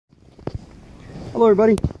Hello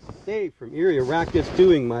everybody, Dave from Erie Arachnids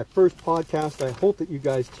doing my first podcast. I hope that you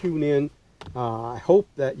guys tune in. I hope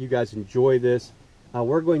that you guys enjoy this.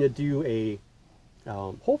 We're going to do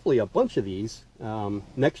hopefully a bunch of these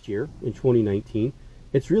next year in 2019.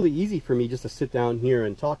 It's really easy for me just to sit down here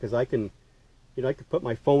and talk, because I can put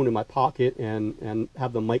my phone in my pocket and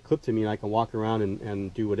have the mic clipped to me, and I can walk around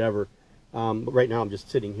and do whatever. But right now I'm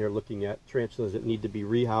just sitting here looking at tarantulas that need to be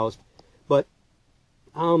rehoused. But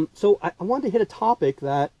so I wanted to hit a topic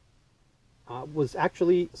that was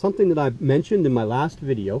actually something that I mentioned in my last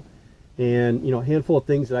video, and a handful of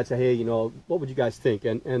things that I'd say, hey, what would you guys think?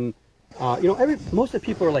 And most of the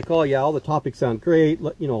people are like, oh yeah, all the topics sound great.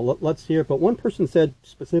 Let's hear it. But one person said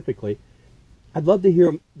specifically, I'd love to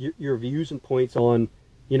hear your views and points on,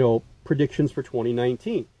 predictions for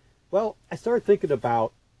 2019. Well, I started thinking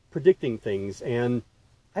about predicting things, and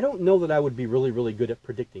I don't know that I would be really, really good at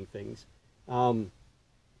predicting things.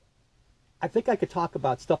 I think I could talk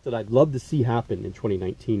about stuff that I'd love to see happen in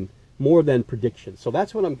 2019 more than predictions. So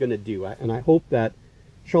that's what I'm going to do. And I hope that,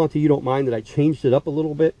 Shanti, you don't mind that I changed it up a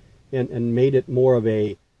little bit and made it more of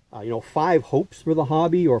a, 5 hopes for the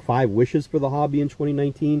hobby or 5 wishes for the hobby in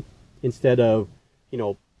 2019 instead of,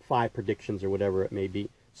 5 predictions or whatever it may be.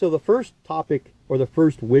 So the first topic or the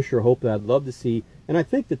first wish or hope that I'd love to see, and I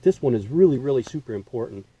think that this one is really, really super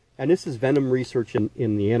important, and this is venom research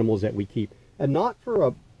in the animals that we keep. And not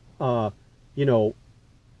for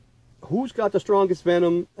who's got the strongest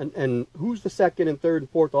venom and who's the second and third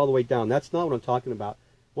and fourth all the way down. That's not what I'm talking about.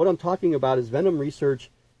 What I'm talking about is venom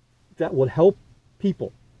research that would help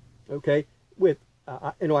people, okay? With,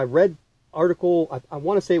 I read article, I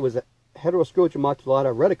want to say it was Heteroscrotum maculata. I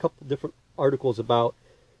read a couple different articles about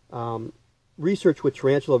research with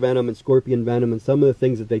tarantula venom and scorpion venom and some of the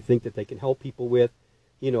things that they think that they can help people with,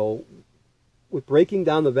 with breaking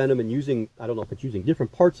down the venom and using, I don't know if it's using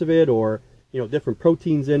different parts of it or, different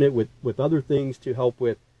proteins in it with other things to help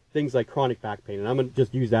with things like chronic back pain. And I'm going to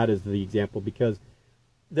just use that as the example because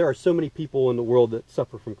there are so many people in the world that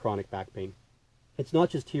suffer from chronic back pain. It's not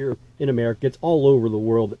just here in America, it's all over the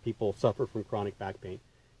world that people suffer from chronic back pain.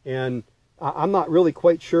 And I'm not really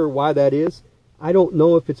quite sure why that is. I don't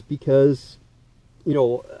know if it's because,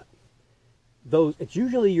 it's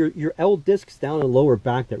usually your L discs down and lower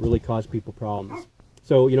back that really cause people problems.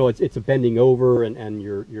 So, it's a bending over and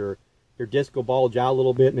your disc will bulge out a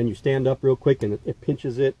little bit, and then you stand up real quick and it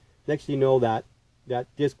pinches it. Next thing you know, that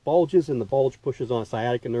disc bulges and the bulge pushes on a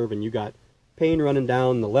sciatica nerve, and you got pain running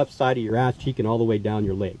down the left side of your ass cheek and all the way down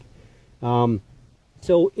your leg.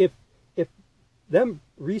 So if them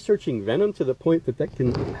researching venom to the point that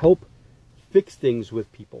can help fix things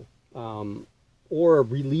with people, or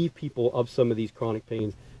relieve people of some of these chronic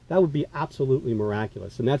pains, that would be absolutely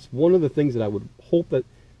miraculous. And that's one of the things that I would hope that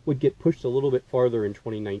would get pushed a little bit farther in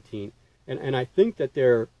 2019. And I think that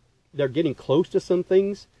they're getting close to some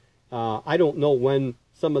things. I don't know when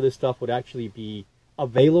some of this stuff would actually be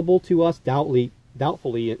available to us,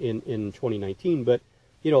 doubtfully in 2019, but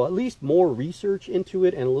at least more research into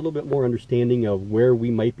it and a little bit more understanding of where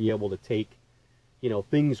we might be able to take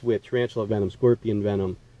things with tarantula venom, scorpion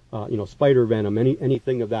venom, spider venom,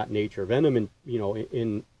 anything of that nature, venom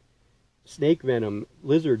in snake venom,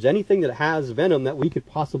 lizards, anything that has venom that we could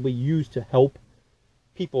possibly use to help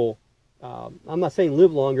people, I'm not saying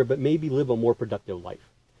live longer, but maybe live a more productive life.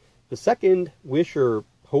 The second wish or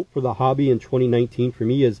hope for the hobby in 2019 for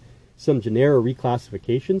me is some genera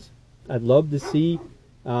reclassifications. I'd love to see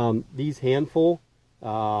these handful,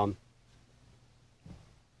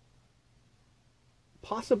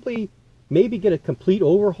 possibly maybe get a complete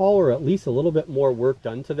overhaul or at least a little bit more work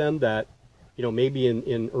done to them, that maybe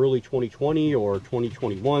in early 2020 or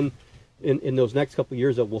 2021 in those next couple of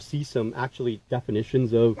years that we'll see some actually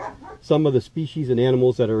definitions of some of the species and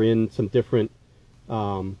animals that are in some different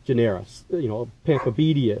genera,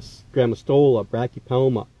 Pamphobeteus, Grammostola,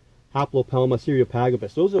 Brachypelma, Haplopelma,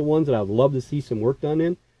 Cereopagopus. Those are the ones that I'd love to see some work done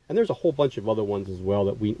in. And there's a whole bunch of other ones as well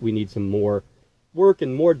that we need some more work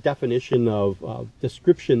and more definition of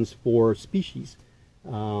descriptions for species.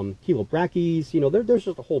 Chelobrachys, there's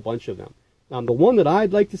just a whole bunch of them. The one that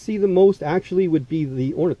I'd like to see the most actually would be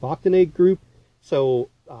the Ornithoctinae group. So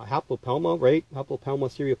Haplopelma, right? Haplopelma,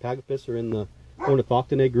 Cereopagopus are in the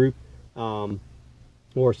Ornithoctinae group,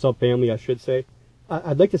 or subfamily, I should say.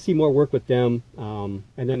 I'd like to see more work with them, and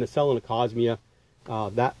then the Selenocosmia,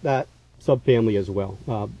 that subfamily as well.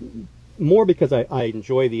 More because I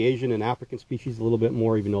enjoy the Asian and African species a little bit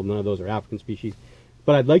more, even though none of those are African species.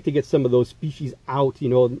 But I'd like to get some of those species out,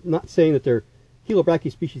 not saying that they're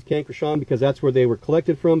Chelobrachys species Cancrochon because that's where they were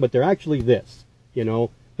collected from, but they're actually this,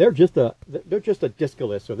 they're just a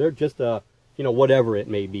discalus, or they're just a, whatever it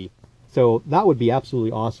may be. So that would be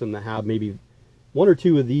absolutely awesome to have maybe one or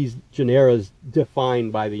two of these genera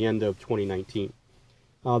defined by the end of 2019.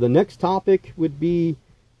 The next topic would be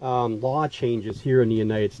law changes here in the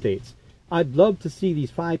United States. I'd love to see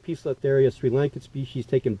these 5 Poecilotheria Sri Lankan species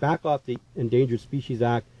taken back off the Endangered Species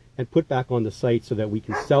Act and put back on the site so that we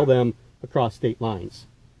can sell them across state lines.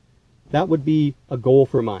 That would be a goal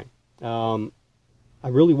for mine. I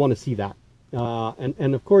really want to see that.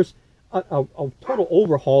 And of course, a total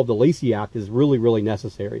overhaul of the Lacey Act is really, really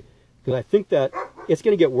necessary, because I think that it's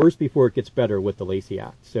going to get worse before it gets better with the Lacey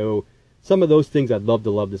Act. So some of those things I'd love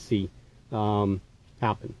to see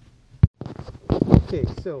happen. Okay,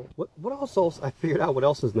 so what else I figured out what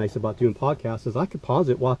else is nice about doing podcasts is I could pause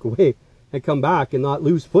it, walk away, and come back and not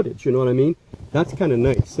lose footage, you know what I mean? That's kind of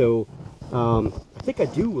nice. So I think I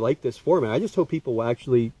do like this format. I just hope people will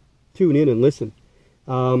actually tune in and listen,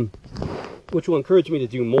 which will encourage me to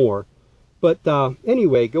do more. But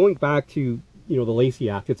anyway, going back to the Lacey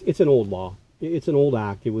Act, it's an old law. It's an old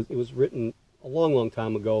act. It was written a long, long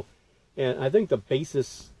time ago, and I think the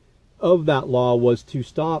basis of that law was to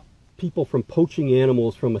stop people from poaching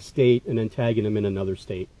animals from a state and then tagging them in another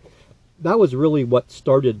state. That was really what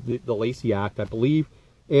started the Lacey Act, I believe.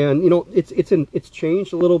 And it's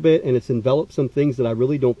changed a little bit, and it's enveloped some things that I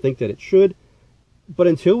really don't think that it should. But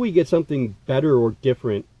until we get something better or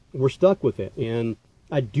different, we're stuck with it. And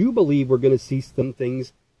I do believe we're going to see some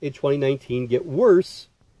things in 2019 get worse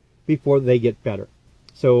before they get better.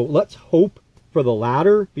 So let's hope for the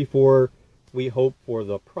latter before we hope for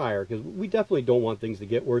the prior, because we definitely don't want things to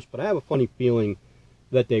get worse, but I have a funny feeling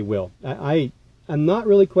that they will. I'm not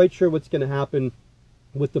really quite sure what's going to happen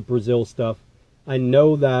with the Brazil stuff. I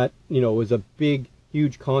know that, it was a big,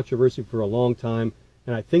 huge controversy for a long time,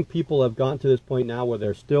 and I think people have gotten to this point now where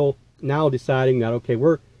they're still now deciding that, okay,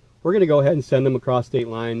 we're going to go ahead and send them across state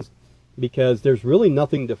lines, because there's really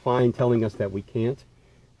nothing defined telling us that we can't.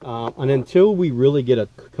 And until we really get a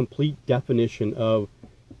complete definition of,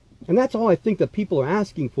 and that's all I think that people are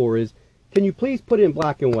asking for is, can you please put it in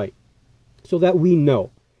black and white so that we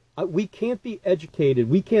know? We can't be educated.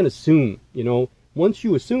 We can't assume, Once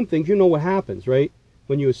you assume things, you know what happens, right?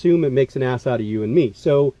 When you assume, it makes an ass out of you and me.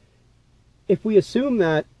 So if we assume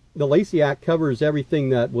that the Lacey Act covers everything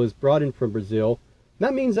that was brought in from Brazil,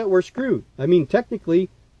 that means that we're screwed. I mean, technically,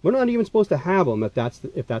 we're not even supposed to have them if that's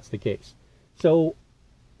the case. So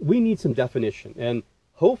we need some definition, and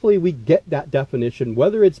hopefully we get that definition.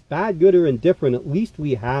 Whether it's bad, good, or indifferent, at least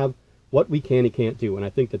we have what we can and can't do, and I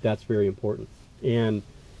think that that's very important. And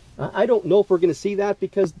I don't know if we're going to see that,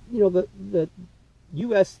 because the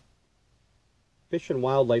U.S. Fish and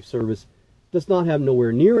Wildlife Service does not have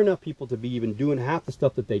nowhere near enough people to be even doing half the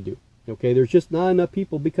stuff that they do. Okay, there's just not enough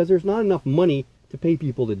people, because there's not enough money to pay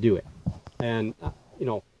people to do it. And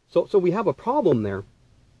so we have a problem there.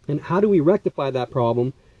 And how do we rectify that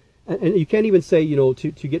problem? And you can't even say,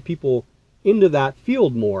 to get people into that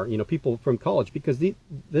field more, people from college, because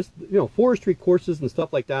forestry courses and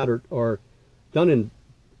stuff like that are done in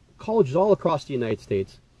colleges all across the United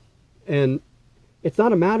States. And it's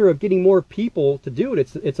not a matter of getting more people to do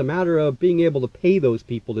it. It's a matter of being able to pay those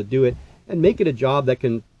people to do it and make it a job that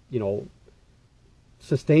can,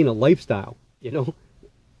 sustain a lifestyle.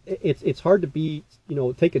 It's hard to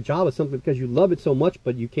take a job of something because you love it so much,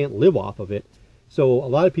 but you can't live off of it. So a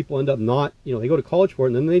lot of people end up not, they go to college for it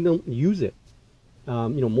and then they don't use it.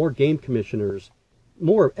 More game commissioners,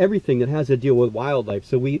 more of everything that has to deal with wildlife.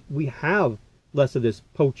 So we have less of this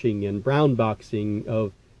poaching and brown boxing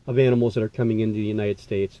of animals that are coming into the United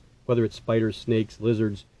States, whether it's spiders, snakes,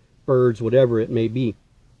 lizards, birds, whatever it may be.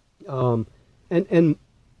 The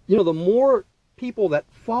more people that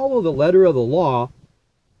follow the letter of the law,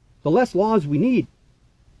 the less laws we need.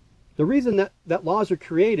 The reason that laws are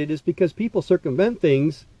created is because people circumvent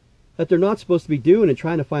things that they're not supposed to be doing and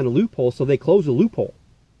trying to find a loophole, so they close a loophole.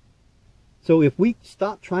 So if we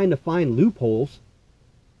stop trying to find loopholes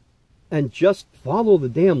and just follow the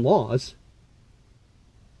damn laws,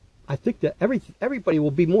 I think that everybody will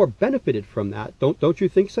be more benefited from that. Don't you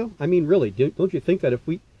think so? I mean, really, don't you think that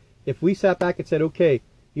if we sat back and said, okay,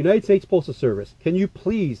 United States Postal Service, can you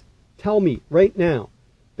please tell me right now,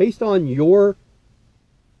 based on your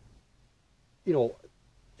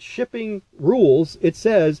shipping rules, it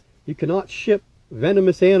says you cannot ship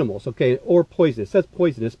venomous animals, okay, or poisonous. It says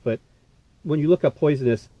poisonous, but when you look up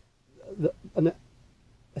poisonous,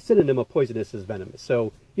 a synonym of poisonous is venomous.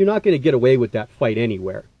 So you're not going to get away with that fight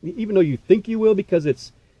anywhere, even though you think you will, because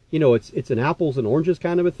it's an apples and oranges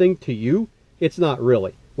kind of a thing. To you, it's not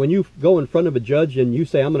really. When you go in front of a judge and you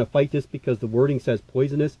say, I'm going to fight this because the wording says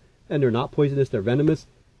poisonous, and they're not poisonous, they're venomous,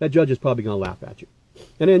 that judge is probably going to laugh at you.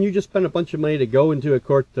 And then you just spend a bunch of money to go into a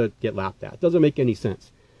court to get laughed at. It doesn't make any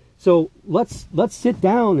sense. So let's sit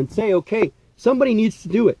down and say, okay, somebody needs to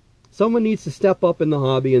do it. Someone needs to step up in the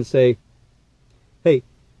hobby and say, hey,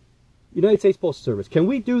 United States Postal Service, can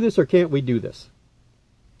we do this or can't we do this?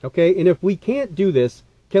 Okay, and if we can't do this,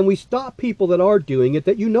 can we stop people that are doing it,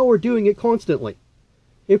 that you know are doing it constantly?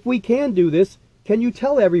 If we can do this, can you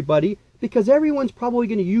tell everybody? Because everyone's probably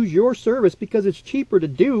going to use your service because it's cheaper to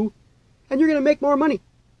do, and you're going to make more money.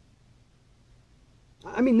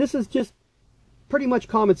 I mean, this is just pretty much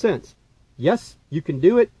common sense. Yes, you can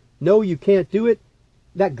do it. No, you can't do it.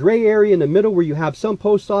 That gray area in the middle where you have some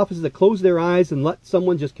post offices that close their eyes and let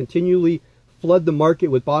someone just continually flood the market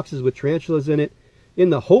with boxes with tarantulas in it, in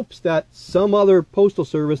the hopes that some other postal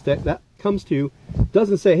service that comes to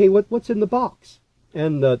doesn't say, hey, what's in the box?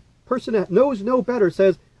 And the person that knows no better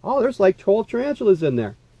says, oh, there's like 12 tarantulas in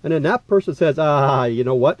there. And then that person says, you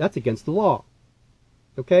know what? That's against the law.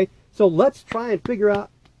 Okay? So let's try and figure out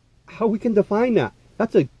how we can define that.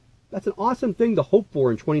 That's an awesome thing to hope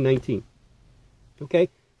for in 2019. Okay?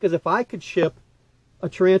 Because if I could ship a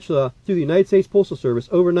tarantula through the United States Postal Service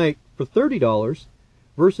overnight for $30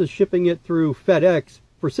 versus shipping it through FedEx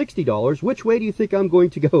for $60, which way do you think I'm going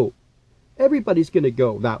to go? Everybody's going to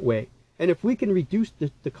go that way. And if we can reduce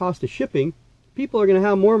the cost of shipping, people are going to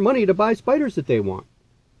have more money to buy spiders that they want.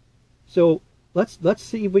 So let's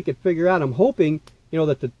see if we can figure out. I'm hoping,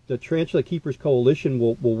 that the Tarantula Keepers Coalition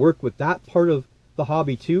will work with that part of the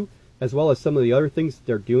hobby too, as well as some of the other things that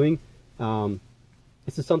they're doing.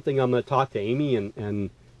 This is something I'm going to talk to Amy and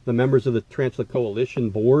the members of the Tarantula Coalition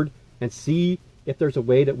board and see if there's a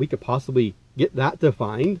way that we could possibly get that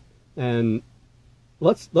defined. And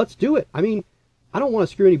let's do it. I mean, I don't want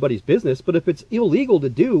to screw anybody's business, but if it's illegal to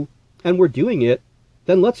do and we're doing it,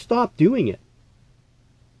 then let's stop doing it.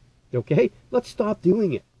 Okay? Let's stop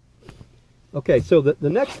doing it. Okay, so the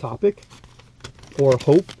next topic, or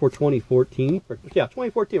hope for 2014,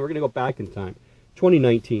 2014, we're going to go back in time,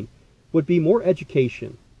 2019, would be more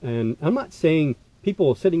education. And I'm not saying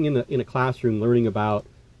people sitting in a classroom learning about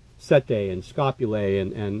setae and scopulae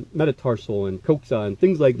and metatarsal and coxa and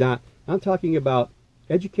things like that. I'm talking about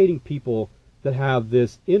educating people that have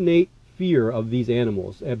this innate fear of these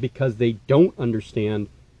animals because they don't understand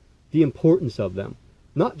the importance of them.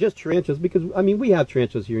 Not just tarantulas, because, I mean, we have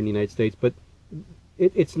tarantulas here in the United States, but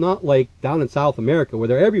it's not like down in South America where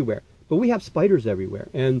they're everywhere. But we have spiders everywhere.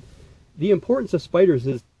 And the importance of spiders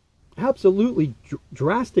is absolutely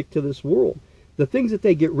drastic to this world. The things that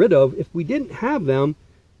they get rid of, if we didn't have them,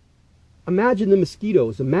 imagine the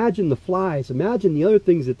mosquitoes, imagine the flies, imagine the other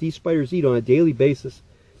things that these spiders eat on a daily basis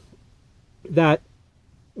that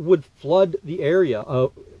would flood the area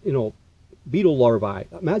of, beetle larvae.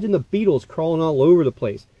 Imagine the beetles crawling all over the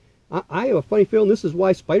place. I have a funny feeling this is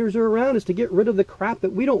why spiders are around, is to get rid of the crap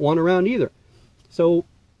that we don't want around either. So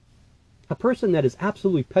a person that is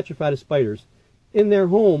absolutely petrified of spiders, in their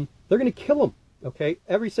home, they're going to kill them, okay?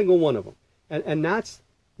 Every single one of them. And that's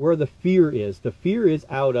where the fear is. The fear is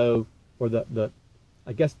out of, or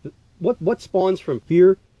what spawns from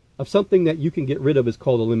fear of something that you can get rid of is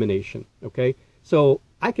called elimination, okay? So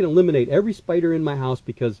I can eliminate every spider in my house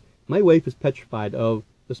because my wife is petrified of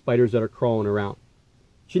the spiders that are crawling around.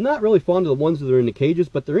 She's not really fond of the ones that are in the cages,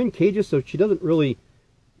 but they're in cages, so she doesn't really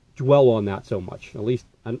dwell on that so much. At least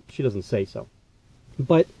she doesn't say so.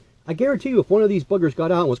 But I guarantee you, if one of these buggers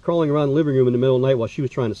got out and was crawling around the living room in the middle of the night while she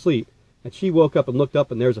was trying to sleep, and she woke up and looked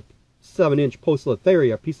up and there's a 7-inch piece of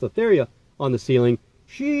Lotharia on the ceiling,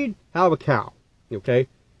 she'd have a cow, okay?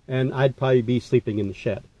 And I'd probably be sleeping in the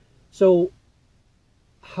shed. So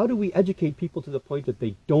how do we educate people to the point that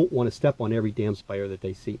they don't want to step on every damn spider that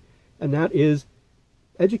they see? And that is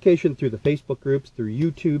education through the Facebook groups, through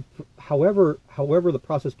YouTube, however the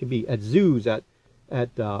process can be, at zoos, at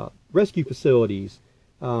rescue facilities,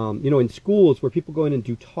 in schools where people go in and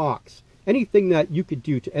do talks. Anything that you could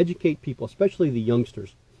do to educate people, especially the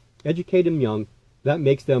youngsters, educate them young, that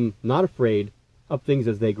makes them not afraid of things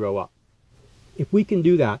as they grow up. If we can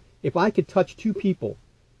do that, if I could touch 2 people,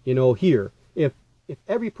 here, if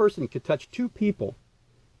every person could touch 2 people,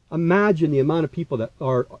 imagine the amount of people that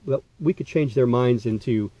we could change their minds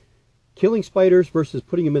into killing spiders versus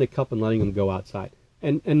putting them in a cup and letting them go outside.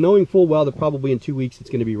 And knowing full well that probably in 2 weeks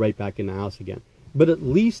it's going to be right back in the house again. But at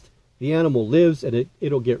least the animal lives and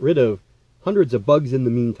it'll get rid of hundreds of bugs in the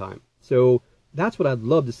meantime. So that's what I'd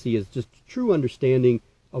love to see, is just true understanding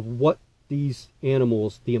of what these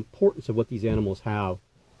animals, the importance of what these animals have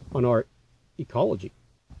on our ecology.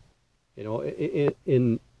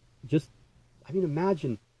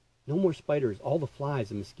 Imagine no more spiders, all the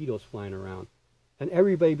flies and mosquitoes flying around. And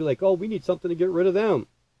everybody be like, oh, we need something to get rid of them.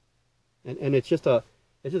 And it's just a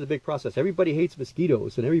big process. Everybody hates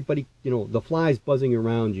mosquitoes, and everybody, the flies buzzing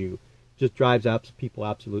around you just drives people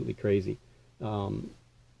absolutely crazy.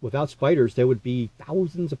 Without spiders, there would be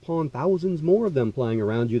thousands upon thousands more of them flying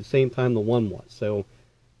around you at the same time the one was. So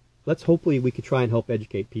hopefully we could try and help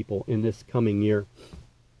educate people in this coming year,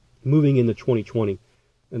 moving into 2020,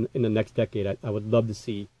 in the next decade. I would love to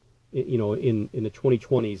see, in the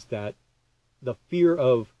 2020s, that the fear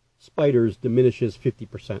of spiders diminishes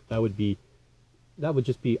 50%. That would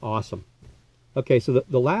just be awesome. Okay, so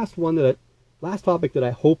the last topic that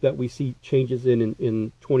I hope that we see changes in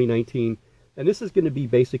 2019, and this is going to be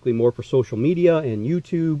basically more for social media and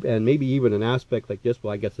YouTube, and maybe even an aspect like this.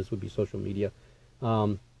 Well, I guess this would be social media,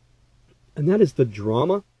 and that is the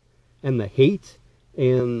drama and the hate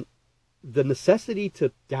and the necessity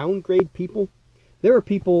to downgrade people. There are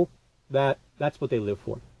people that's what they live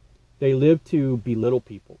for. They live to belittle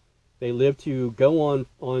people. They live to go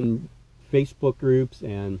on Facebook groups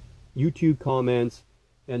and YouTube comments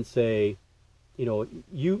and say,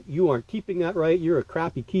 you aren't keeping that right. You're a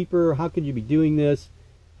crappy keeper. How could you be doing this?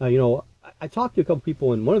 I talked to a couple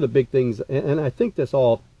people, and one of the big things, and I think this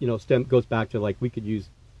all, goes back to, like, we could use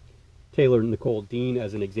Taylor Nicole Dean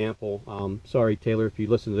as an example. Sorry, Taylor, if you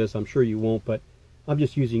listen to this, I'm sure you won't, but I'm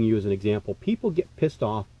just using you as an example. People get pissed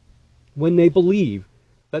off when they believe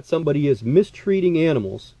that somebody is mistreating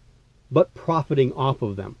animals but profiting off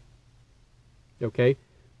of them. Okay?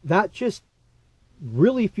 That just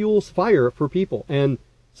really fuels fire for people. And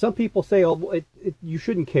some people say, oh, you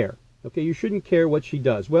shouldn't care. Okay, you shouldn't care what she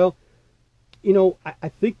does. Well, I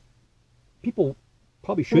think people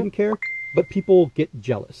probably shouldn't care, but people get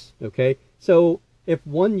jealous. Okay? So if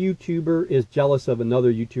one YouTuber is jealous of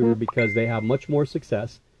another YouTuber because they have much more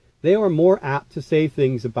success, they are more apt to say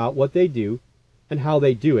things about what they do and how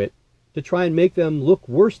they do it to try and make them look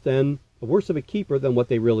worse of a keeper than what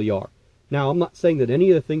they really are. Now, I'm not saying that any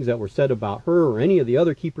of the things that were said about her or any of the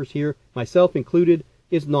other keepers here, myself included,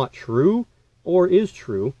 is not true or is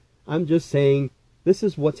true. I'm just saying this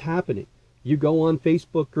is what's happening. You go on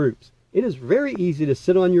Facebook groups. It is very easy to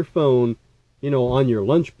sit on your phone, on your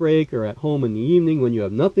lunch break or at home in the evening when you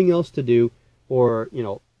have nothing else to do, or,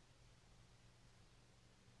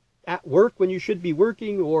 at work when you should be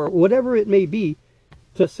working, or whatever it may be,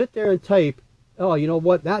 to sit there and type, oh, you know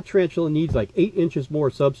what, that tarantula needs like 8 inches more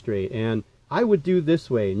substrate, and I would do this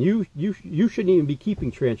way, and you shouldn't even be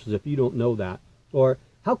keeping tarantulas if you don't know that. Or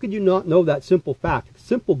how could you not know that simple fact? A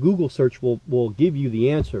simple Google search will give you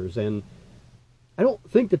the answers, and I don't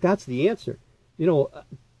think that that's the answer.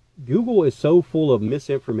 Google is so full of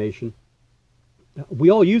misinformation. We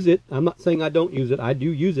all use it. I'm not saying I don't use it. I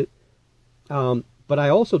do use it. But I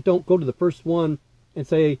also don't go to the first one and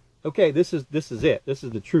say, okay, this is it. This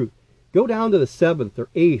is the truth. Go down to the 7th or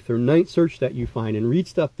 8th or 9th search that you find and read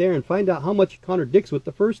stuff there and find out how much it contradicts with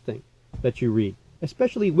the first thing that you read.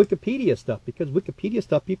 Especially Wikipedia stuff, because Wikipedia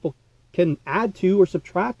stuff people can add to or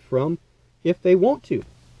subtract from if they want to.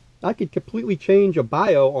 I could completely change a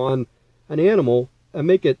bio on an animal and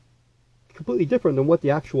make it completely different than what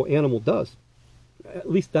the actual animal does. At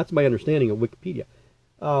least that's my understanding of Wikipedia.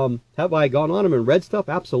 Have I gone on them and read stuff?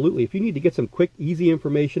 Absolutely. If you need to get some quick, easy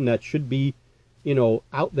information that should be,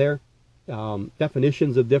 out there,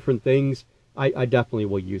 definitions of different things, I definitely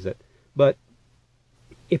will use it. But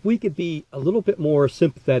if we could be a little bit more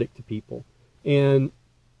sympathetic to people and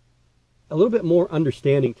a little bit more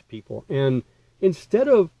understanding to people, and instead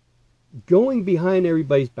of going behind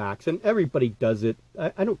everybody's backs, and everybody does it,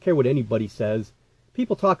 I don't care what anybody says,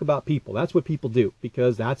 people talk about people. That's what people do,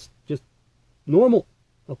 because that's just normal.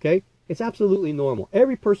 Okay? It's absolutely normal.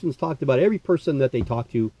 Every person's talked about every person that they talk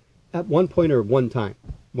to at one point or one time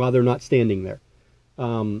while they're not standing there.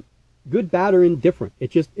 Good, bad, or indifferent.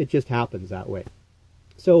 It just happens that way.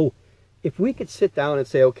 So if we could sit down and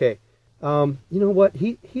say, okay, you know what,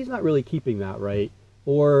 he's not really keeping that right,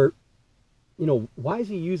 or, why is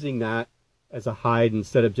he using that as a hide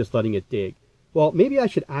instead of just letting it dig? Well, maybe I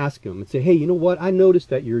should ask him and say, hey, you know what, I noticed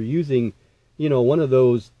that you're using, one of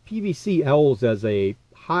those PVC L's as a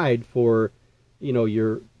hide for,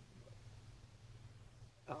 your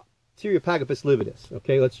Stereopagopus lividus.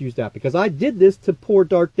 Okay, let's use that, because I did this to poor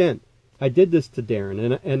Dark Den. I did this to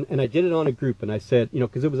Darren, and I did it on a group, and I said,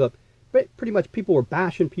 because it was pretty much people were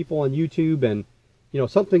bashing people on YouTube, and,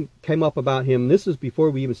 something came up about him. This is before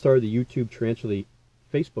we even started the YouTube Tarantula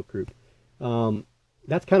Facebook group.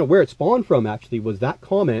 That's kind of where it spawned from, actually, was that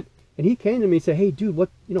comment. And he came to me and said, hey, dude, what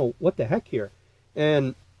the heck here?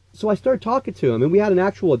 And so I started talking to him, and we had an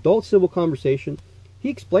actual adult civil conversation. He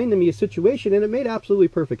explained to me a situation, and it made absolutely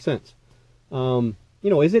perfect sense.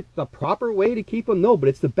 Is it the proper way to keep him? No, but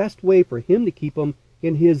it's the best way for him to keep him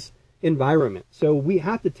in his environment. So we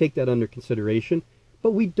have to take that under consideration,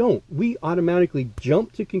 but we don't. We automatically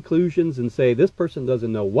jump to conclusions and say this person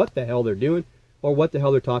doesn't know what the hell they're doing or what the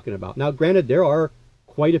hell they're talking about. Now, granted, there are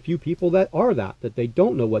quite a few people that are that they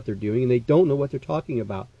don't know what they're doing and they don't know what they're talking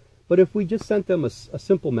about. But if we just sent them a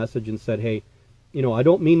simple message and said, hey, you know, I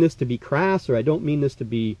don't mean this to be crass, or I don't mean this to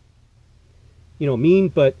be, you know, mean,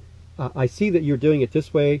 but I see that you're doing it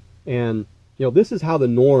this way, and, you know, this is how the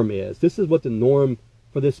norm is. This is what the norm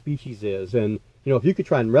for this species is. And, you know, if you could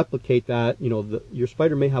try and replicate that, you know, your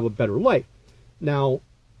spider may have a better life. Now,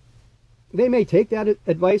 they may take that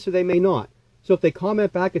advice or they may not. So if they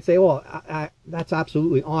comment back and say, oh, that's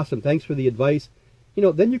absolutely awesome, thanks for the advice, you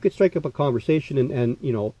know, then you could strike up a conversation and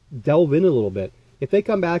you know, delve in a little bit. If they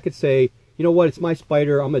come back and say, you know what, it's my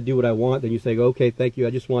spider, I'm going to do what I want, then you say, okay, thank you, I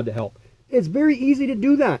just wanted to help. It's very easy to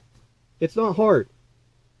do that. It's not hard.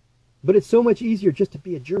 But it's so much easier just to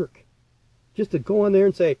be a jerk. Just to go on there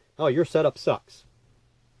and say, oh, your setup sucks.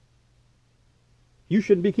 You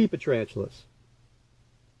shouldn't be keeping tarantulas.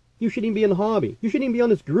 You shouldn't even be in the hobby. You shouldn't even be on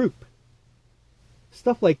this group.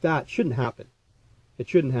 Stuff like that shouldn't happen. It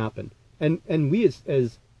shouldn't happen. And we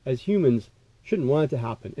as humans shouldn't want it to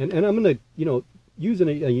happen. And I'm going to, you know, use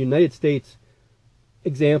a United States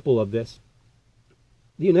example of this.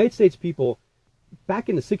 The United States people back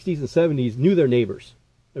in the 60s and 70s knew their neighbors.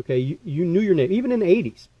 Okay, you knew your neighbor. Even in the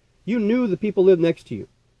 80s, you knew the people lived next to you.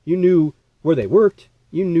 You knew where they worked.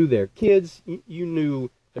 You knew their kids. You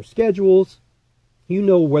knew their schedules. You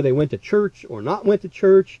know where they went to church or not went to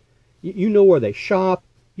church. You know where they shop.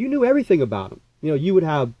 You knew everything about them. You know, you would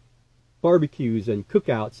have barbecues and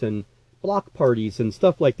cookouts and block parties and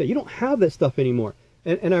stuff like that. You don't have that stuff anymore.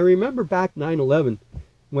 And I remember back 9/11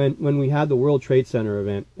 when we had the World Trade Center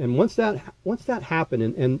event. And once that happened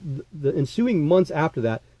and the ensuing months after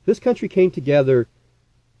that, this country came together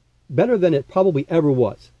better than it probably ever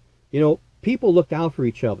was. You know, people looked out for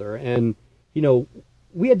each other, and, you know,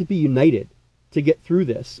 we had to be united to get through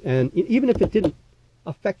this. And even if it didn't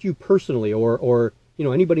affect you personally or you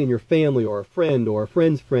know, anybody in your family or a friend or a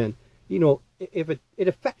friend's friend, you know, if it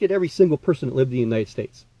affected every single person that lived in the United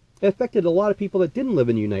States. It affected a lot of people that didn't live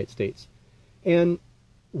in the United States. And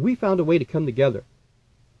we found a way to come together.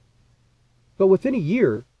 But within a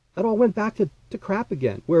year, that all went back to crap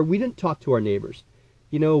again, where we didn't talk to our neighbors.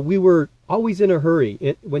 You know, we were always in a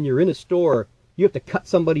hurry. When you're in a store, you have to cut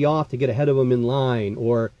somebody off to get ahead of them in line.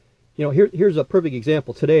 Or, you know, here's a perfect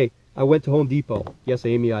example. Today, I went to Home Depot. Yes,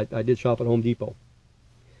 Amy, I did shop at Home Depot.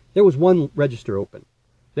 There was one register open.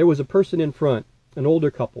 There was a person in front, an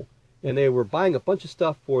older couple, and they were buying a bunch of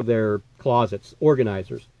stuff for their closets,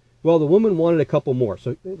 organizers. Well, the woman wanted a couple more,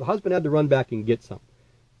 so the husband had to run back and get some.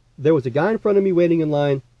 There was a guy in front of me waiting in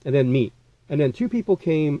line, and then me. And then two people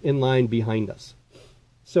came in line behind us.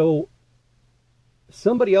 So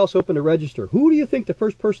somebody else opened a register. Who do you think the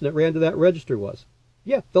first person that ran to that register was?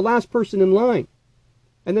 Yeah, the last person in line.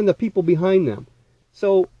 And then the people behind them.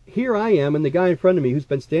 So here I am, and the guy in front of me who's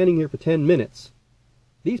been standing here for 10 minutes.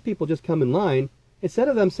 These people just come in line. Instead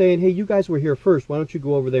of them saying, hey, you guys were here first, why don't you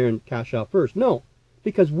go over there and cash out first? No,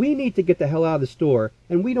 because we need to get the hell out of the store,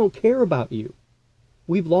 and we don't care about you.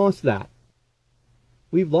 We've lost that.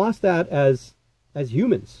 We've lost that as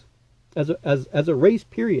humans, as a race,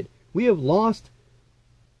 period. We have lost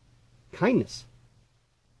kindness.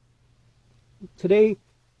 Today,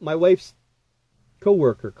 my wife's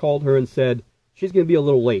coworker called her and said she's going to be a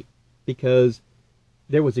little late because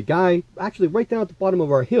there was a guy actually right down at the bottom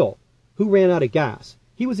of our hill who ran out of gas.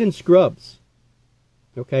 He was in Scrubs.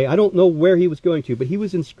 Okay, I don't know where he was going to, but he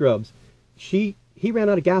was in Scrubs. He ran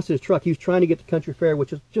out of gas in his truck. He was trying to get to Country Fair,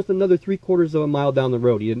 which is just another 3/4 of a mile down the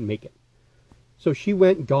road. He didn't make it. So she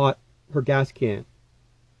went and got her gas can,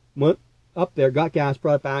 went up there, got gas,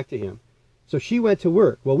 brought it back to him. So she went to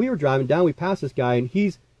work. Well, we were driving down, we passed this guy, and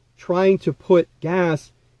he's trying to put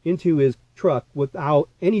gas into his truck without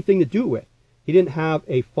anything to do with. He didn't have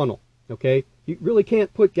a funnel, okay? You really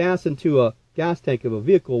can't put gas into a gas tank of a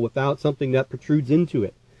vehicle without something that protrudes into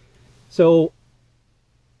it. So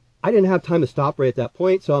I didn't have time to stop right at that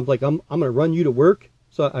point, so I'm like, I'm going to run you to work.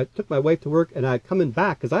 So I took my wife to work, and I coming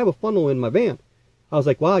back, because I have a funnel in my van. I was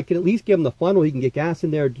like, well, I can at least give him the funnel. He can get gas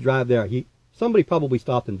in there to drive there. Somebody probably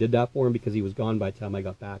stopped and did that for him because he was gone by the time I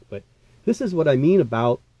got back. But this is what I mean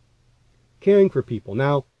about caring for people.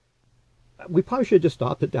 Now, we probably should have just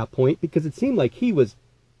stopped at that point because it seemed like he was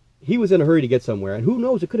in a hurry to get somewhere. And who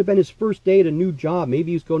knows, it could have been his first day at a new job.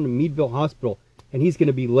 Maybe he was going to Meadville Hospital and he's going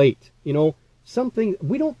to be late. You know, something,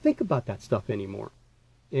 we don't think about that stuff anymore.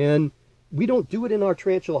 And we don't do it in our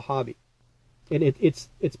tarantula hobby. And it's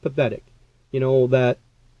pathetic. You know, that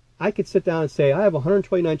I could sit down and say, I have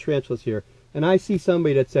 129 tarantulas here, and I see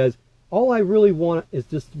somebody that says, All I really want is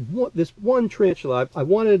just this one tarantula. I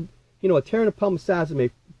wanted, you know, a Pteranopelma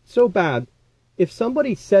sazerae so bad. If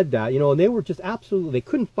somebody said that, you know, and they were just absolutely, they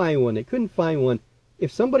couldn't find one.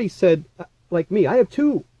 If somebody said, like me, I have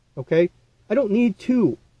two, okay? I don't need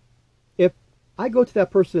two. If I go to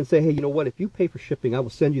that person and say, hey, you know what, if you pay for shipping, I will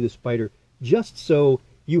send you the spider just so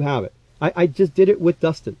you have it. I just did it with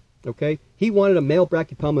Dustin, okay? He wanted a male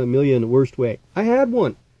Brachypelma amelia in the worst way. I had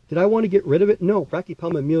one. Did I want to get rid of it? No.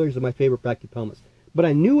 Brachypelma amelias are my favorite Brachypelmas. But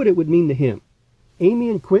I knew what it would mean to him. Amy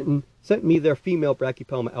and Quentin sent me their female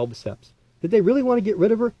Brachypelma albiceps. Did they really want to get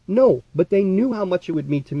rid of her? No. But they knew how much it would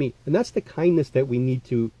mean to me. And that's the kindness that we need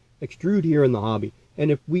to extrude here in the hobby.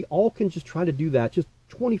 And if we all can just try to do that, just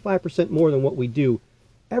 25% more than what we do,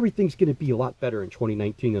 everything's going to be a lot better in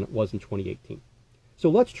 2019 than it was in 2018. So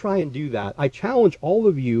let's try and do that. I challenge all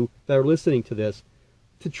of you that are listening to this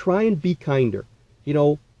to try and be kinder. You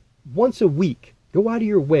know, once a week, go out of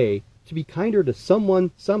your way to be kinder to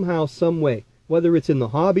someone, somehow, some way, whether it's in the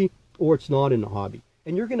hobby or it's not in the hobby.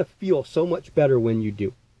 And you're going to feel so much better when you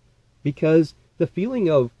do. Because the feeling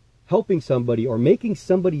of helping somebody or making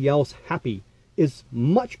somebody else happy is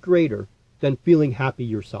much greater than feeling happy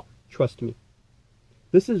yourself. Trust me.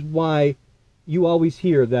 This is why you always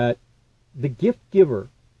hear that the gift giver,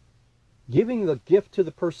 giving the gift to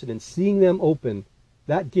the person and seeing them open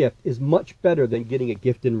that gift is much better than getting a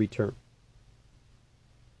gift in return.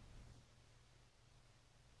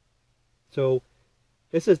 So,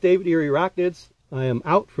 this is David Eerie Arachnids. I am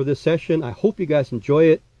out for this session. I hope you guys enjoy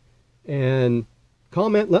it. And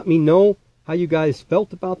comment, let me know how you guys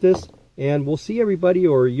felt about this. And we'll see everybody,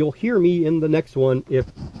 or you'll hear me in the next one if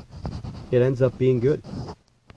it ends up being good.